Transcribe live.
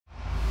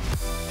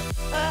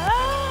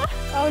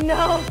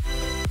no!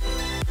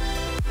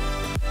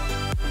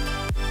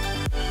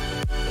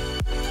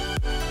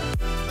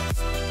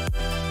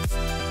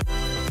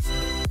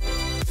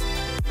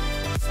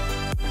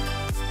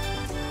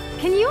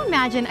 Can you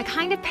imagine a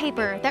kind of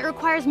paper that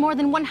requires more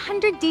than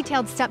 100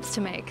 detailed steps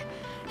to make?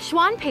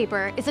 Xuan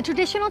paper is a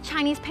traditional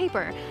Chinese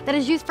paper that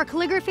is used for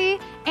calligraphy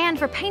and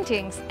for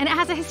paintings, and it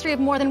has a history of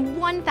more than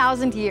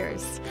 1,000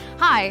 years.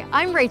 Hi,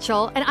 I'm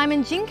Rachel, and I'm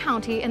in Jing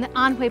County in the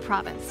Anhui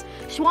province.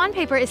 Xuan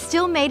paper is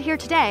still made here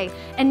today,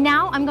 and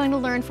now I'm going to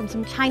learn from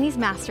some Chinese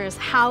masters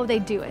how they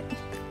do it.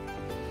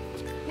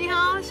 你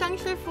好，商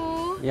师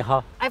傅。你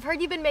好。I've heard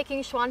you've been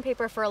making Xuan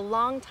paper for a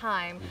long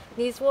time.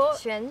 你做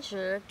宣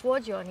纸多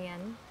久年？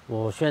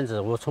我宣纸，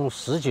我从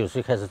19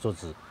岁开始做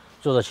纸，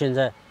做到现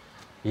在，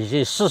已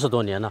经40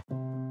多年了。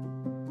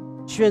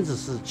宣纸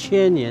是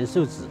千年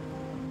寿纸，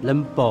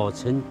能保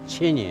存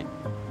千年。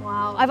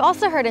Wow, I've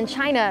also heard in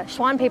China,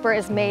 Xuan paper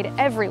is made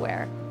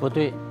everywhere. 不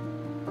对，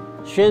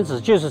宣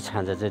纸就是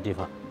产在这地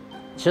方，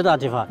其他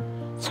地方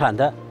产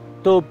的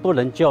都不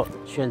能叫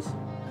宣纸。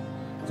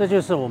这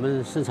就是我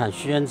们生产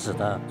宣纸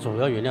的主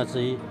要原料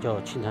之一，叫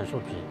青檀树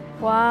皮。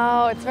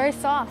Wow, it's very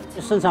soft.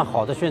 生产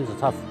好的宣纸，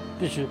它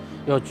必须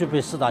要具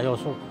备4大要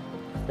素。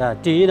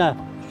第一呢，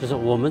就是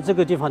我们这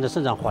个地方的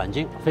生长环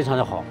境非常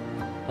的好。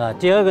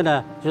第二个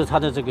呢，就是它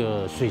的这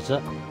个水质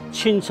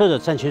清澈的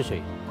山泉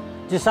水。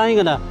第三一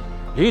个呢，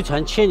流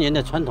传千年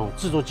的传统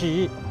制作技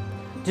艺。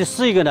第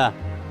四一个呢，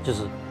就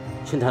是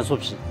青檀树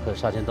皮和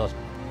沙田稻草。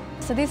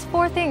So these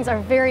 4 things are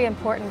very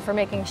important for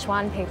making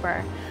Xuan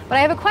paper. But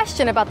I have a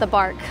question about the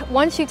bark.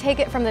 Once you take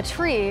it from the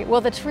tree,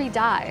 will the tree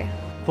die?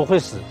 不会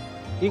死。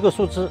一个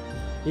树枝，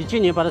你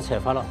今年把它采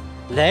发了，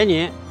来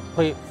年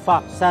会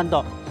发3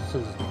到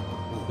甚至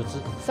5个枝。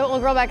So it will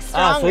grow back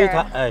stronger. 所以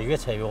它越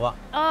采越旺。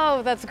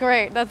Oh, that's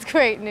great. That's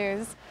great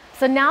news.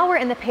 So now we're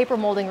in the paper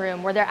molding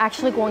room where they're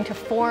actually going to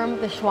form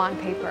the Xuan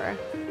paper.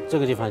 这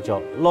个地方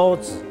叫捞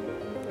纸。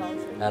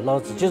捞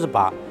纸就是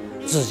把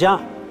纸浆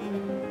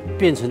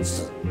变成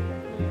纸，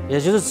也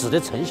就是纸的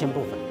成型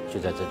部分就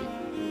在这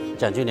里，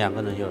讲究2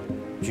个人有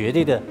绝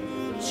对的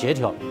协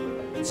调，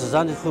纸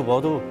张的厚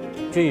薄度、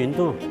均匀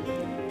度、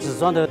纸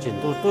张的紧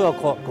度都要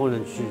靠工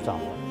人去掌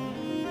握。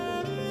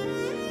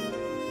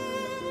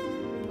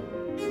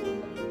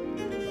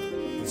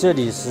这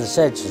里是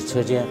晒纸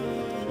车间，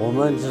我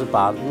们就是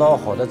把捞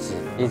好的纸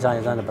一张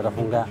一张的把它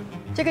烘干。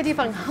这个地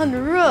方很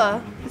热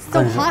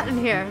 ，so hot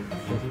in here.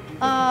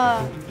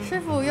 师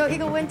傅有一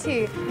个问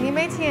题，你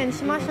每天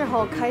什么时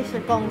候开始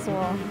工作？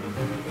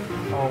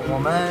我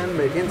们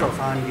每天早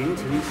上凌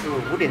晨是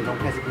5点钟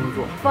开始工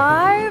作。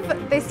5?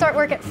 They start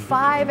work at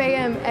 5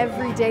 a.m.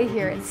 every day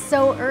here. It's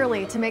so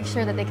early to make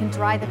sure that they can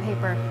dry the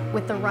paper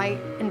with the right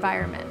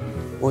environment.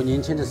 我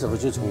年轻的时候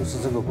就从事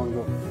这个工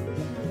作，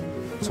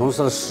从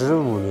事了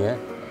15年。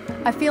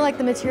I feel like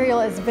the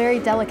material is very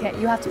delicate.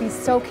 You have to be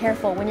so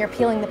careful when you're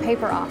peeling the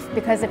paper off,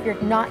 because if you're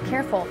not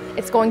careful,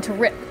 it's going to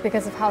rip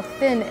because of how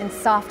thin and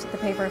soft the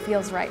paper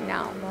feels right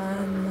now.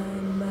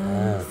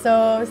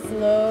 So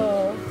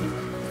slow.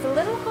 It's a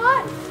little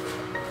hot.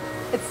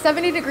 It's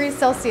 70 degrees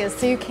Celsius,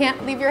 so you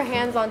can't leave your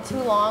hands on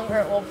too long or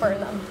it will burn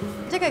them.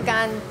 这个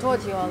干多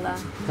久了？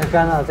它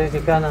干了，这就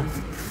干了。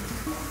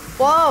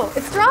Whoa,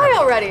 it's dry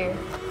already.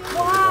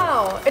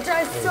 Wow, it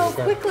dries so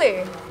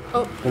quickly.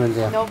 Oh, 不能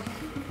这样。 nope.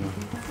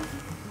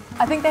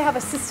 I think they have a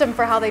system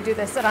for how they do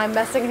this, and I'm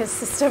messing his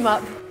system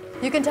up.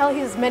 You can tell he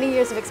has many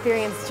years of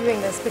experience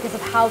doing this because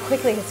of how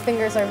quickly his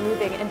fingers are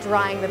moving and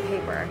drying the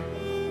paper.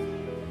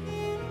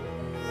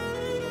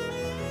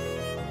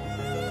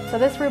 So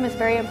this room is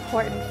very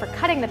important for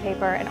cutting the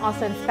paper and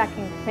also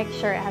inspecting to make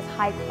sure it has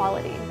high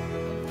quality.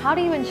 How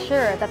do you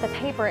ensure that the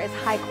paper is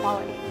high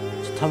quality?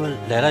 他们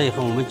来了以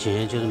后，我们检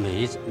验就是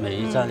每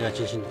一张要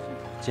进行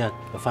这样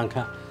翻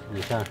看。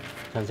你看，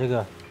像这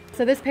个。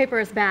 So this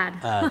paper is bad.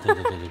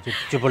 对，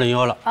就不能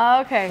要了。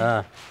Okay.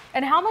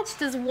 And how much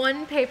does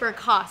one paper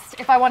cost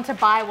if I want to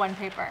buy one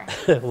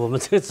paper? 我们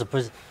这个纸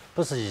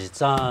不是以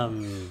张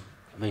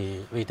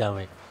为单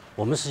位，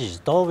我们是以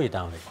刀为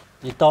单位，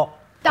一刀。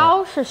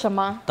刀是什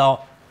么？刀，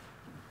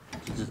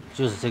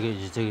就是这个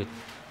以这个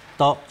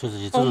刀，就是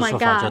以这种说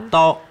法叫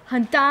刀。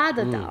很大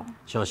的刀。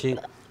小心。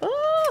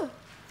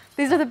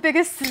These are the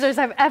biggest scissors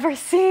I've ever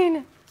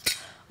seen.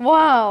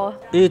 Wow.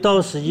 一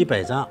刀是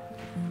100张。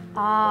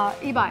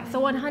 100. So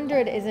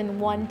 100 is in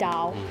 1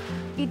 dao.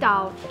 1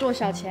 dao 多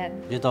少钱？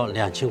一刀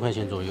2000块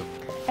钱左右。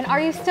And are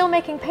you still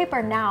making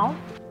paper now?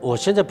 我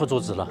现在不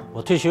做纸了，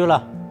我退休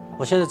了。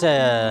我现在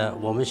在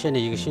我们县的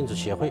一个新竹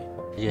协会，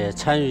也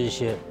参与一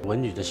些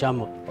文旅的项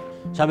目。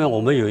下面我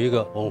们有一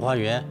个文化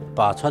园，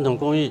把传统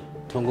工艺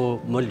通过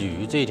我们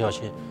旅游这一条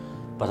线，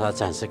把它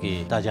展示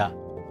给大家。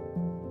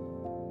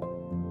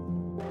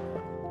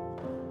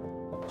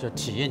叫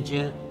体验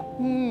间。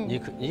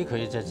你可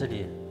以在这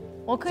里。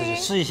 我可以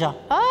试一下。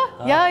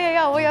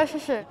Yeah, 我要试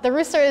试。The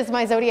rooster is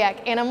my zodiac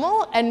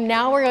animal, and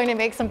now we're going to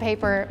make some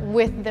paper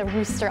with the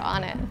rooster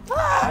on it.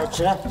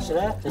 起来，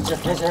这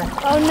抬起来。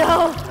Oh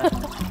no!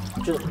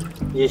 就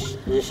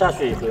你下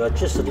去以后要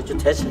及时的就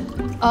抬起来。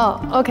Oh,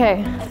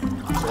 okay.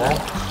 起来。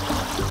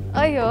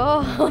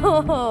Ayo.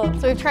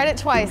 So we've tried it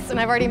twice and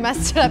I've already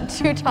messed it up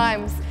 2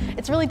 times.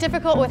 It's really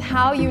difficult with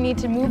how you need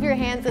to move your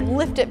hands and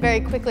lift it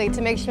very quickly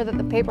to make sure that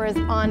the paper is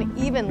on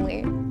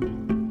evenly.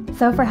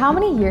 So for how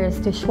many years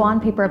do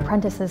Xuan Paper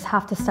apprentices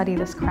have to study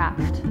this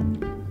craft?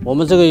 我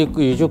们这个有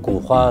句古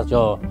话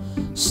叫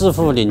“师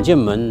傅领进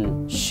门，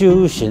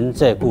修行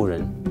在个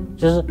人”，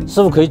就是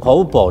师傅可以毫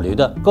无保留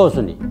的告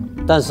诉你，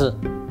但是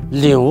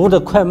领悟的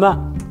快慢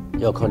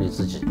要靠你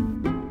自己。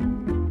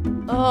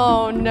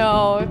 Oh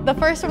no, the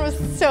first one was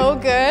so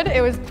good,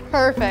 it was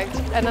perfect,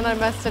 and then I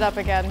messed it up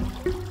again.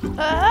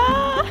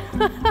 Ah,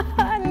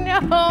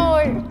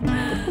 no!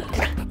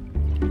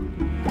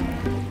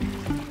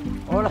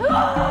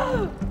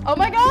 Oh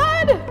my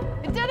god!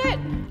 It did it!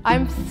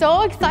 I'm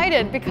so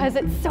excited because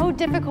it's so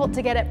difficult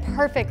to get it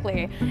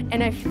perfectly,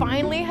 and I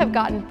finally have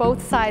gotten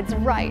both sides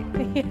right.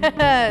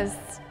 Yes!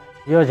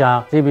 要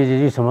讲这辈子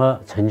有什么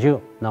成就，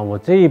那我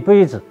这一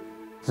辈子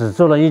只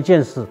做了一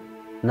件事，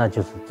那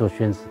就是做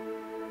宣纸。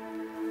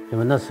 因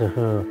为那时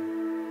候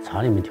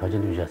厂里面条件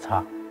都比较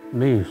差，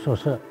没有宿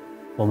舍，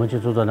我们就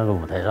住在那个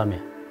舞台上面。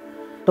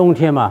冬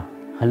天嘛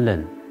很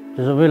冷，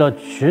就是为了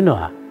取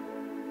暖，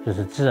就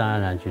是自然而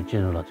然就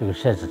进入了这个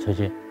晒纸车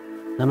间。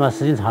那么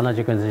时间长了，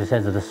就跟这些晒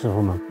纸的师傅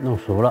们弄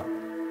熟了，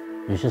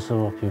有些师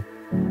傅就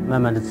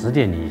慢慢的指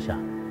点你一下，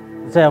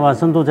再往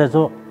深度再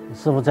做，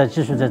师傅再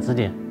继续再指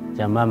点，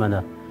这样慢慢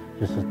的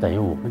就是等于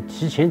我们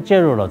提前介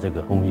入了这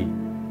个工艺，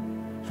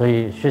所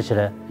以学起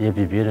来也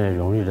比别人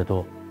容易得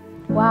多。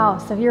 Wow,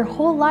 so your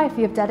whole life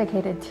you've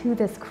dedicated to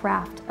this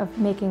craft of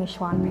making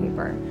Xuan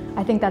paper.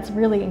 I think that's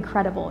really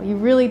incredible. You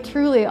really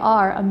truly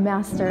are a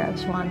master of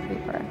Xuan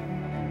paper.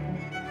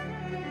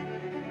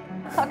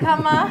 好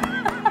看吗？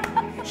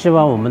希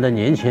望我们的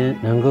年轻人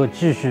能够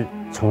继续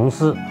从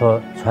事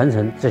和传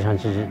承这项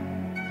技艺。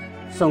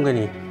送给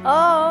你。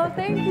Oh,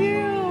 thank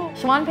you.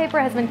 Xuan paper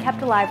has been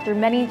kept alive through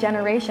many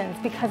generations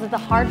because of the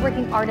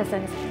hardworking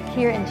artisans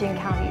here in Jing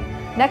County.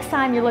 Next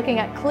time you're looking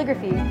at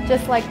calligraphy,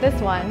 just like this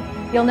one,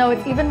 you'll know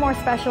it's even more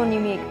special and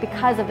unique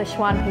because of the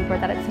Xuan paper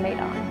that it's made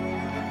on.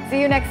 See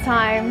you next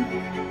time.